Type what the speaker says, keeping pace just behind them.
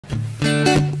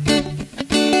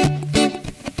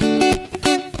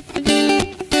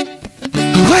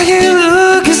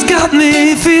got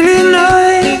me feeling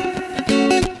right.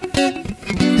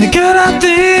 Girl, I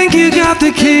think you got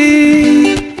the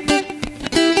key.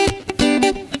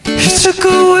 You took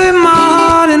away my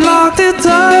heart and locked it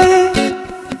tight,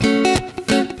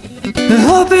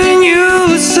 hoping you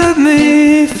would set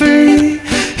me free.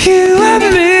 You and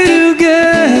me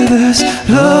together's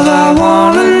love I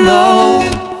wanna know.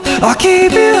 I'll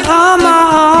keep you on my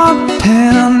arm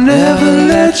and I'll never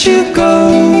let you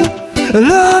go. I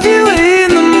love you in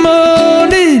the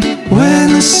morning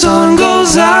when the sun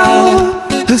goes out.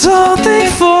 Don't think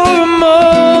for a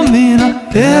moment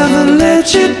I'll ever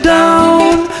let you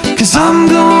down, 'cause I'm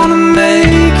gonna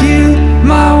make you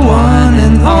my one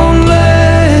and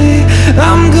only.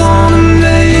 I'm gonna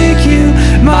make you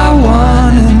my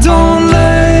one and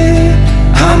only.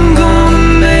 I'm gonna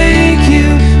make you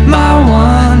my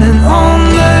one and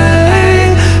only.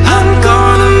 I'm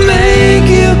gonna make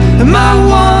you my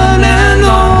one and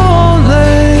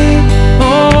only.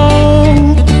 Oh,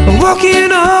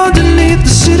 walking underneath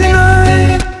the city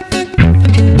night.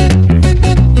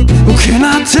 Oh, can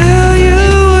I tell you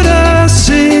what I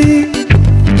see?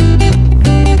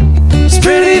 It's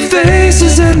pretty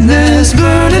faces and there's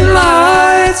burning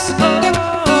lights.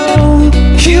 Oh,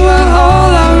 you are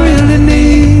all I really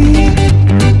need.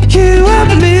 You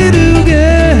and me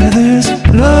together's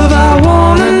love I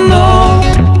wanna know.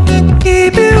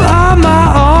 Keep you on my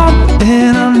arm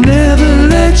and I'll never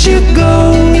let you go.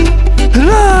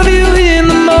 Love you in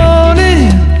the morning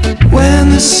when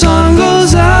the sun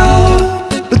goes out.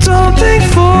 But don't think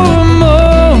for a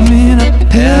moment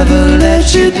I'll ever let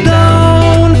you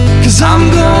down, 'cause I'm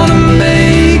gonna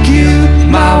make you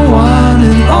my one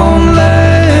and only.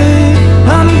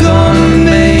 I'm gonna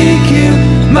make you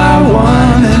my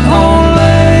one and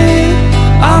only.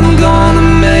 I'm gonna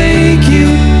make you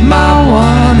my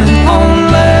one and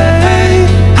only.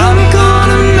 I'm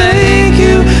gonna make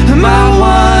you my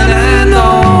one and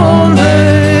only.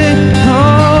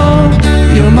 Oh,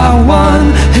 you're my one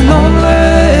and only.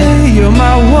 You're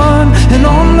my one and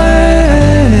only.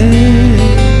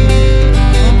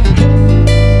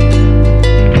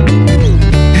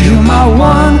 You're my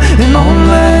one and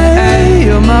only.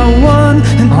 You're my one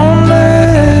and only.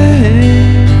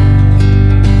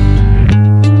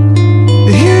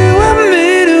 You and me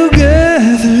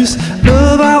together's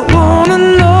love I wanna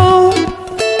know.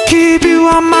 Keep you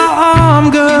on my arm,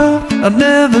 girl, I'll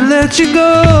never let you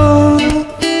go.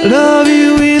 Love you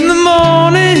in the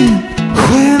morning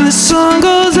when the sun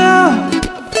goes out.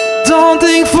 Don't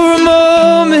think for a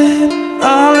moment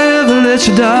I'll ever let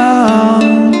you down.